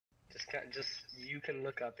just you can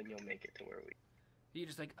look up and you'll make it to where we. You're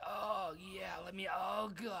just like, oh yeah, oh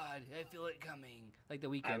god, I feel it coming. Like the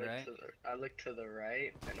weekend, right? I looked to the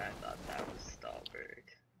right and I thought that was Stahlberg.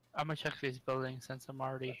 I'm gonna check these buildings since I'm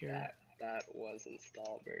already here. That wasn't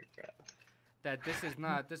Stahlberg, bro. That this is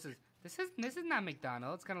not not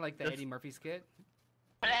McDonald's. Kind of like the Eddie Murphy skit.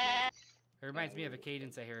 It reminds me of a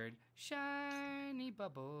cadence I heard. Shiny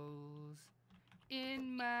bubbles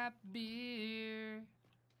in my beer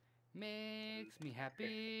makes me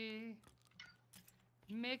happy,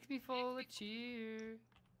 makes me full of cheer.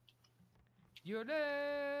 Your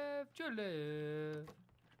love,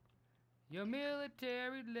 your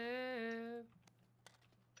military love.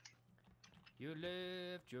 Your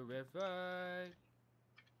left, your left, right.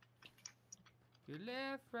 Your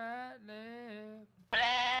left, right, left.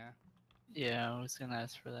 Yeah. Yeah, I was gonna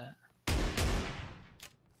ask for that.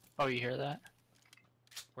 Oh, you hear that?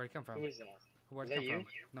 Where'd it come from? Who is that? Where'd it come from?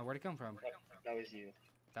 No, where'd it come from? That was you.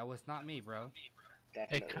 That was not me, bro.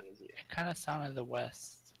 Definitely was you. It kind of sounded the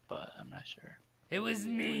west, but I'm not sure. It was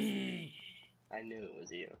me! I knew it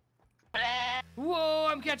was you. Whoa,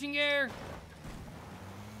 I'm catching air!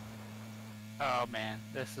 Oh man,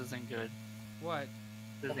 this isn't good. What?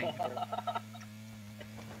 This isn't good.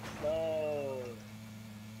 No!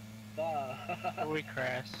 Fuck. We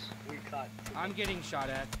crashed. We caught. I'm getting shot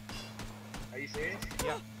at. Are you serious?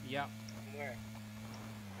 Yep, yep. Where?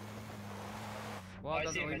 Well, it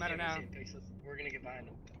doesn't really matter now. We're gonna get behind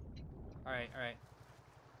him. Alright, alright.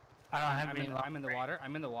 I don't have any. I'm in the water.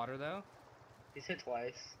 I'm in the water though. He's hit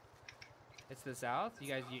twice. It's to the south. You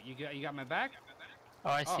guys, you got my back?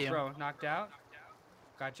 Oh, I see him. Bro, knocked out.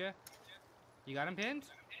 Gotcha. You got him pinned?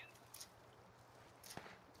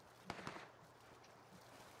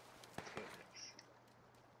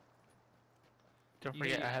 Don't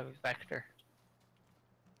forget, I have a vector.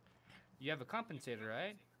 You have a compensator,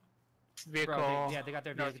 right? Vehicle. Bro, yeah, they got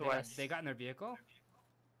their vehicle. Northwest. They got in their vehicle.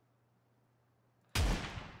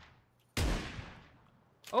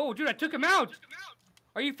 Oh, dude, I took him out!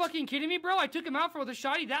 Are you fucking kidding me, bro? I took him out with a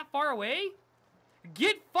shotty that far away?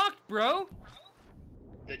 Get fucked, bro!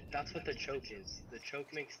 That's what the choke is. The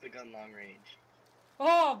choke makes the gun long range.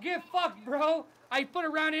 Oh, get fucked, bro! I put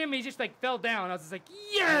around him and he just like fell down. I was just like,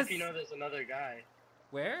 yes! You know there's another guy.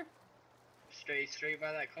 Where? Straight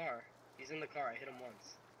by that car. He's in the car. I hit him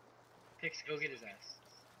once. Pix, go get his ass.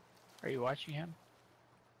 Are you watching him?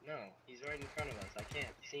 No, he's right in front of us. I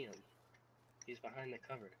can't see him. He's behind the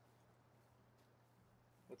cover.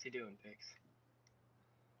 What's he doing, Pix?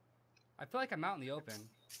 I feel like I'm out in the open.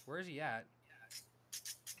 Where is he at?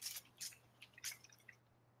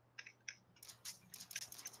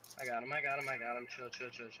 I got him. Chill.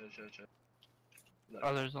 Look.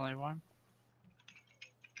 Oh, there's only one?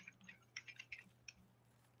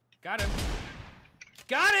 Got him!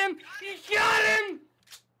 Got him! You got him!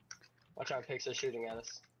 Watch out, Pix are shooting at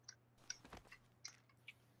us.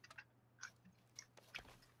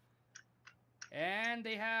 And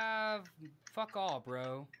they have... Fuck all,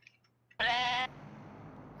 bro. I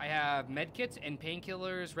have medkits and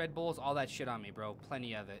painkillers, Red Bulls, all that shit on me, bro.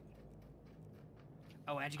 Plenty of it.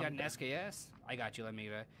 Oh, and you got an SKS? I got you, let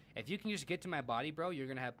me... if you can just get to my body, bro, you're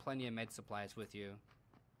gonna have plenty of med supplies with you.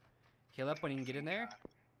 Heal up when you can get in there.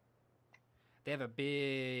 They have a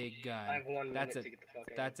big gun. I have 1 minute to get the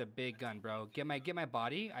fuck out. That's a big gun, bro. Get my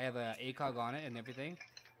body. I have a ACOG on it and everything.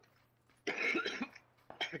 I'm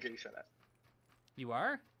getting shot at. You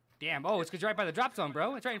are? Damn. Oh, it's because you're right by the drop zone,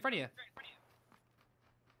 bro. It's right in front of you.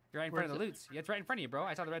 You're right in front of the loots. Yeah, it's right in front of you, bro.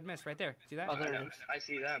 I saw the red mist right there. See that? Oh, there it is. I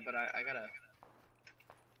see that, but I gotta...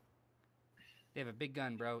 They have a big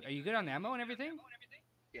gun, bro. Are you good on ammo and everything?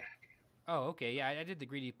 Yeah. Oh, okay. Yeah, I did the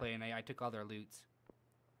greedy play and I took all their loots.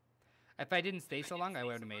 If I didn't stay so long, I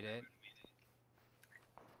would have made it.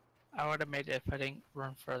 I would have made it if I didn't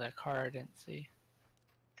run for that car I didn't see.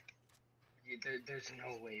 There's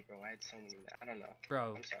no way, bro. I had so many... I don't know.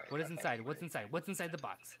 Bro, I'm sorry. what is inside? What's inside? What's inside the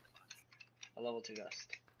box? A level 2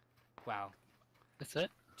 dust. Wow. That's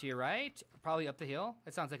it? To your right? Probably up the hill?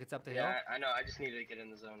 It sounds like it's up the hill. Yeah, I know. I just need to get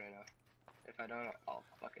in the zone right now. If I don't, I'll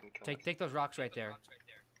fucking kill Take those rocks right there.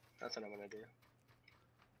 That's what I'm gonna do.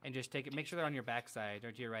 And just take it. Make sure they're on your back side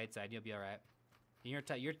or to your right side. You'll be all right. You're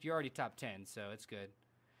already top 10, so it's good.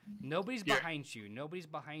 Nobody's behind you. Nobody's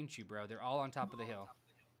behind you, bro. They're all on top of the hill.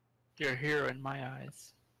 You're a hero in my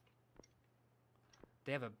eyes.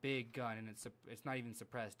 They have a big gun, and it's not even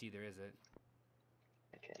suppressed either, is it?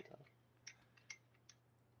 I can't tell.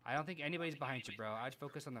 I don't think anybody's behind you, bro. I'd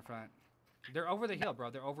focus on the front. They're over the hill, bro.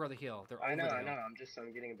 They're over the hill. I know. I'm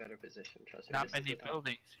getting a better position. Trust me. Not many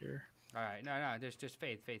buildings here. All right, no. There's just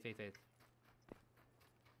faith.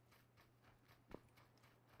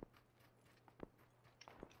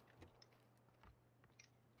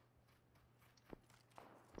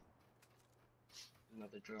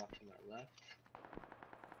 Another drop to my left.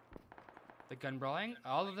 The gun brawling.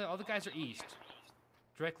 All the guys are east,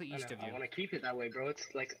 directly east of you. I want to keep it that way, bro. It's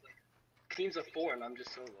like teams of 4 and I'm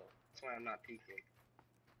just solo. That's why I'm not peeking.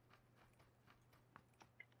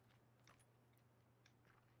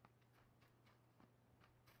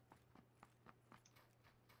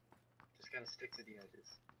 Just gotta stick to the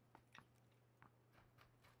edges.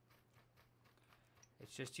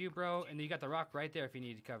 It's just you, bro, and you got the rock right there if you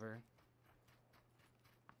need cover.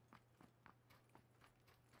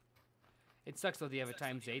 It sucks though. Do you have a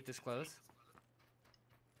 ×8 this close?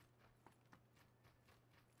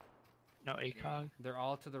 No ACOG. They're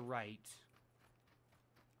all to the right.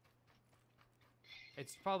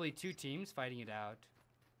 It's probably 2 teams fighting it out.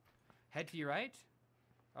 Head to your right?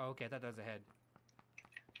 Oh, okay. I thought that was a head.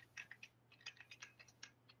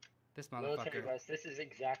 This Military motherfucker. West, this is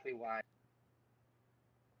exactly why.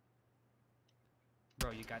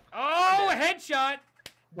 Bro, you got... Oh, a headshot!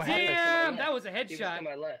 What happened to my Damn! left? That was a He was headshot. to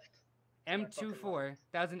my left. M24.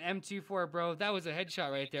 That was an M24, bro. That was a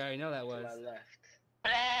headshot right there. I know that was. To my left.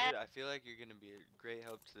 Dude, I feel like you're gonna be a great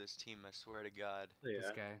help to this team. I swear to God. Yeah.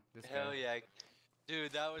 This guy. This Hell guy. yeah,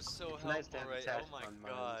 dude. That was so It's nice to helpful, have right? attached Oh my on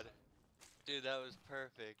mines. God, dude, that was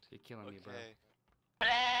perfect. You're killing me, bro.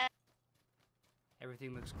 Okay.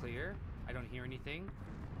 Everything looks clear. I don't hear anything.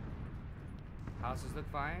 Houses look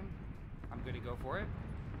fine. I'm gonna go for it.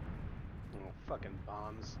 Oh, fucking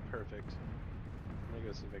bombs. Perfect. Let me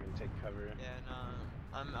go see if I can take cover. Yeah,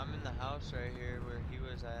 no, I'm in the house right here where he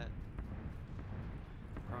was at.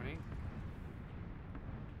 Proning.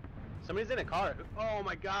 Somebody's in a car. Oh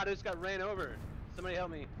my god, I just got ran over. Somebody help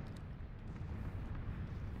me.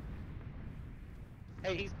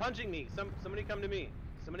 Hey, he's punching me. Somebody come to me.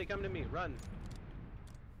 Somebody come to me. Run.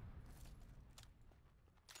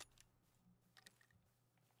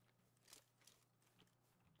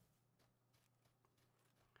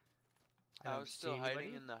 I don't was see still hiding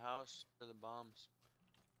anybody. in the house for the bombs.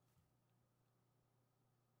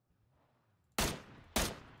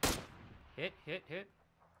 Hit, hit, hit.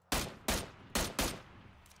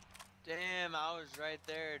 Damn, I was right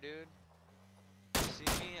there, dude. See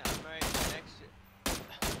me? I'm right next to.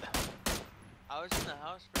 I was in the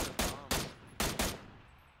house for the bombs.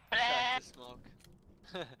 Shot the smoke.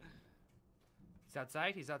 He's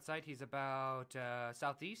outside. He's outside. He's about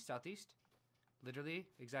southeast. Southeast. Literally,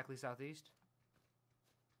 exactly southeast.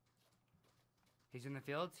 He's in the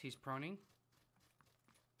fields. He's proning.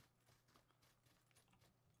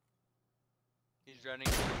 He's running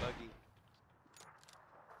to the buggy.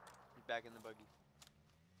 He's back in the buggy.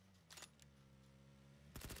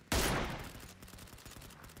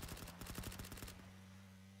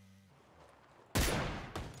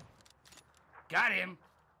 Got him.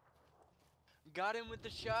 Got him with the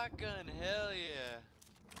shotgun. Hell yeah.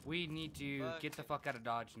 We need to Fuck. get the fuck out of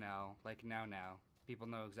Dodge now. Like now. People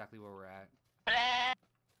know exactly where we're at.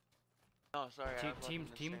 Oh, sorry. I was Team.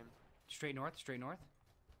 looking the same. Straight north. Straight north.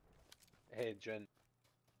 Hey, Jen.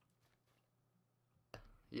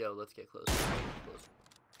 Yo, let's get close. Close.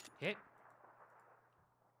 Hit.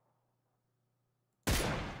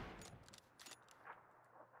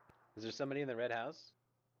 Is there somebody in the red house?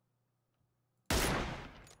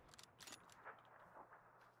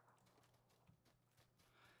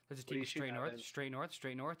 There's a What are you team straight shooting at, north. Ben? Straight north.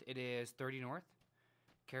 Straight north. It is 30 north.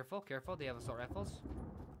 Careful. Careful. They have assault rifles.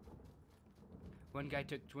 One guy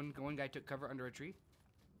took cover under a tree.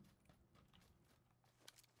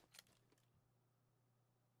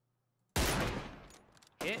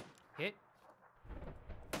 Hit. Hit.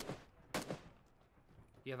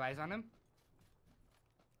 You have eyes on him?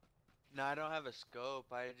 No, I don't have a scope.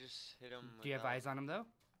 I just hit him. Do you have eyes on him though?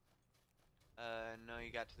 No,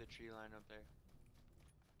 you got to the tree line up there.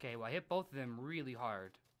 Okay, well I hit both of them really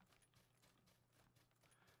hard.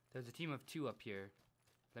 There's a team of 2 up here.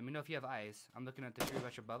 Let me know if you have eyes. I'm looking at the tree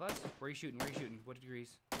brush above us. Where are you shooting? Where are you shooting? What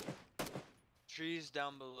degrees? Trees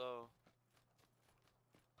down below.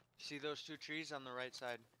 See those 2 trees on the right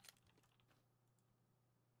side?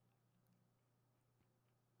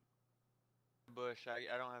 Bush.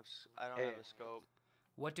 I don't have Hey. have a scope.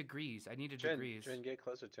 What degrees? I need a Jen, degrees. Jen, get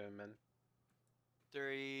closer to him, man.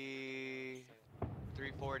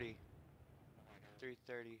 340.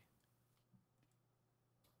 330.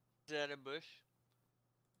 Is that a bush?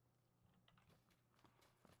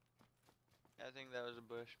 I think that was a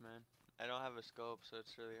bush, man. I don't have a scope, so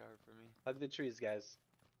it's really hard for me. Hug the trees, guys.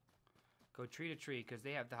 Go tree to tree because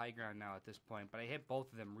they have the high ground now at this point. But I hit both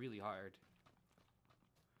of them really hard.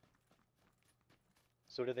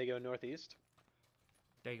 So do they go northeast?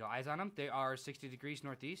 There you go. Eyes on them. They are 60 degrees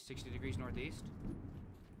northeast. 60 degrees northeast.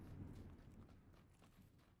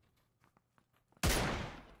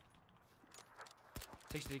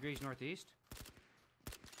 60 degrees northeast.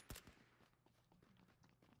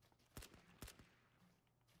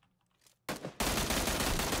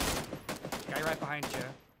 Guy right behind you.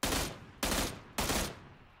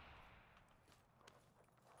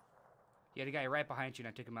 You had a guy right behind you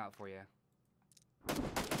and I took him out for you.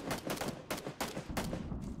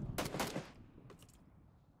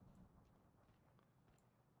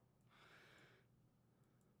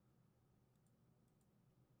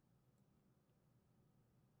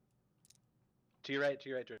 To your right, to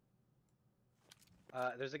your right, Drew.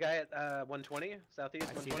 There's a guy at 120, southeast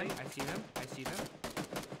I see 120. them, I see them, I see them.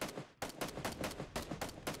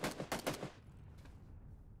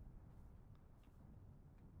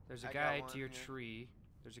 There's a I got guy one to your here. tree.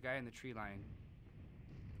 There's a guy in the tree line.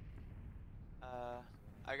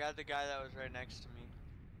 I got the guy that was right next to me.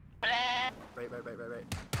 Right.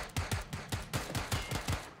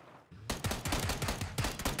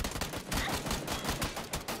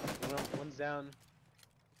 Well, one's down.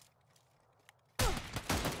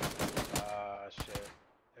 Shit.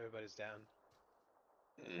 Everybody's down.